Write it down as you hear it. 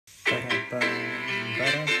Vlog.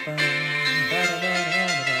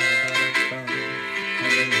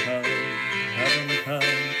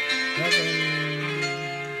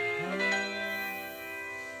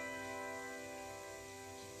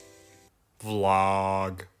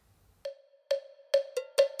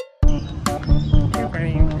 Good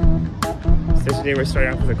morning. So today we're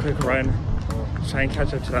starting off with a quick run to try and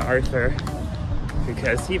catch up to Arthur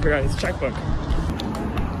because he forgot his checkbook.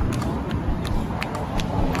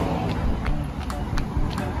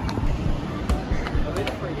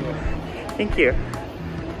 Thank you.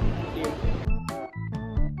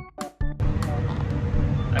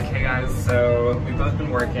 Okay guys, so we've both been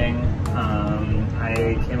working.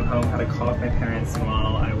 I came home, had a call with my parents, and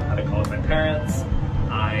while I had a call with my parents,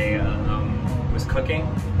 I was cooking.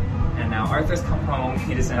 And now Arthur's come home,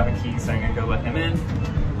 he doesn't have a key, so I'm gonna go let him in.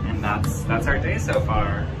 And that's our day so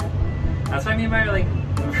far. That's what I mean by like,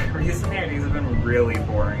 recently our days have been really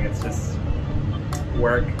boring. It's just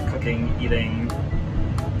work, cooking, eating,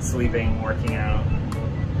 sleeping, working out.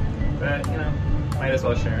 But you know, might as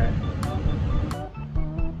well share it.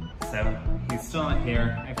 So he's still not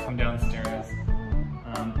here. I've come downstairs.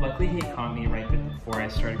 Luckily he caught me right before I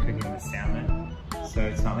started cooking the salmon. So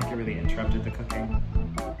it's not like it really interrupted the cooking,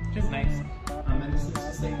 which is nice. And this is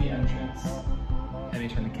just like the entrance. Let me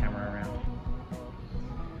turn the camera around.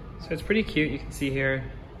 So it's pretty cute. You can see here,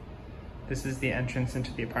 this is the entrance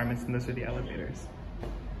into the apartments and those are the elevators.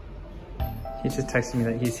 He just texted me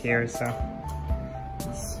that he's here, so.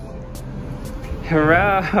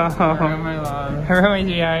 Hello! Hello, my love. Hello, my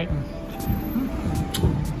sweetheart.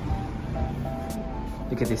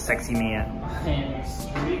 Look at this sexy man. I am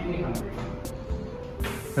extremely hungry.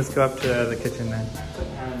 Let's go up to the kitchen then. Put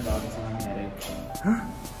hand dogs on my headache. Huh?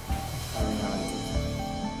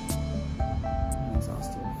 I'm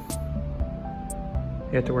exhausted.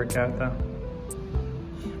 You have to work out though.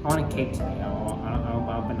 I want a cake today. I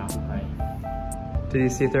want banana pie. Did you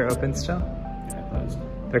see if they're open still? They're closed.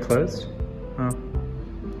 They're closed? Oh.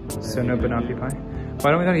 So no banoffee pie?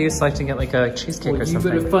 Why don't we go to U-Select and get like a cheesecake or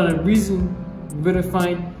something? You better find a reason. You better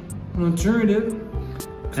find an alternative.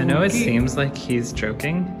 I know it seems like he's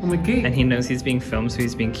joking, and he knows he's being filmed, so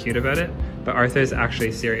he's being cute about it, but Arthur's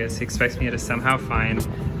actually serious. He expects me to somehow find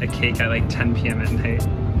a cake at like 10 p.m. at night.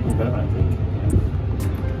 You better find cake.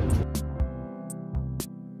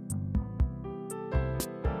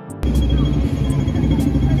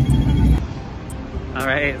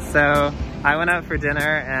 Alright, so I went out for dinner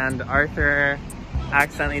and Arthur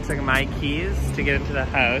accidentally took my keys to get into the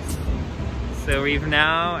house. So we've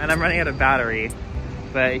now, and I'm running out of battery,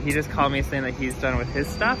 but he just called me saying that he's done with his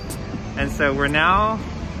stuff. And so we're now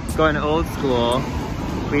going old school.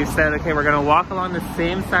 We've said, okay, we're gonna walk along the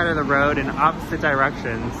same side of the road in opposite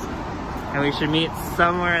directions, and we should meet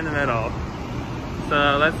somewhere in the middle.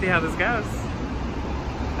 So let's see how this goes.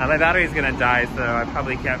 My battery's gonna die, so I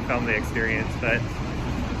probably can't film the experience, but.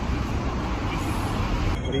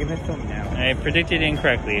 What are you gonna film now? I predicted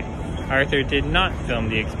incorrectly. Arthur did not film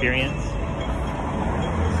the experience.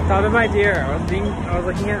 Stop it, my dear. I was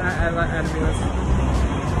looking at Adam's.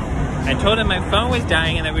 I told him my phone was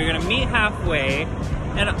dying and that we were gonna meet halfway,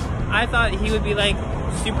 and I thought he would be like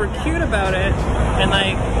super cute about it and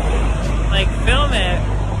like film it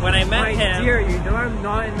when I met him. My dear, you know I'm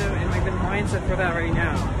not in the mindset for that right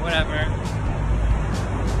now. Whatever.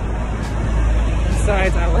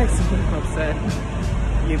 Besides, I like seeing you upset.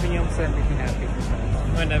 Keeping you upset makes me happy.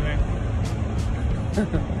 Whatever.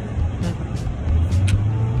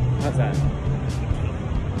 What's that?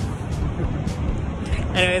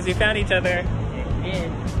 Anyways, we found each other.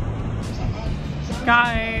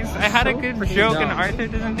 Guys, I had a good joke and Arthur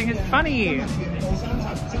doesn't think it's funny.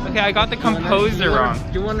 Okay, I got the composer wrong.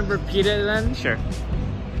 Do you want to repeat it then? Sure.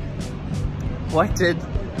 What did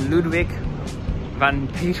Ludwig van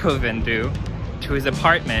Beethoven do to his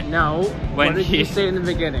apartment? No. When what did you say in the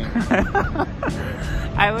beginning?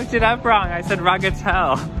 I looked it up wrong. I said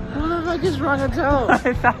Ragatelle. What the fuck is Ragatelle?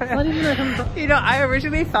 I thought, you know, I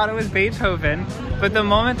originally thought it was Beethoven, but the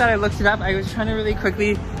moment that I looked it up, I was trying to really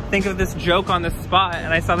quickly think of this joke on the spot,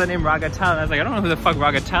 and I saw the name Ragatelle, and I was like, I don't know who the fuck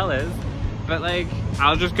Ragatelle is, but like,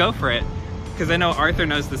 I'll just go for it, because I know Arthur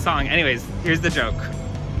knows the song. Anyways, here's the joke.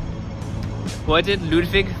 What did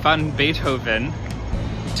Ludwig van Beethoven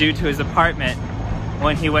do to his apartment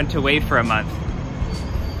when he went away for a month?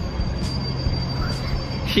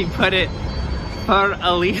 He put it for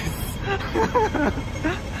Elise.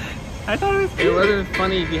 I thought it was good. It wasn't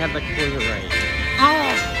funny if you had the closer right.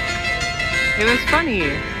 Oh! It was funny.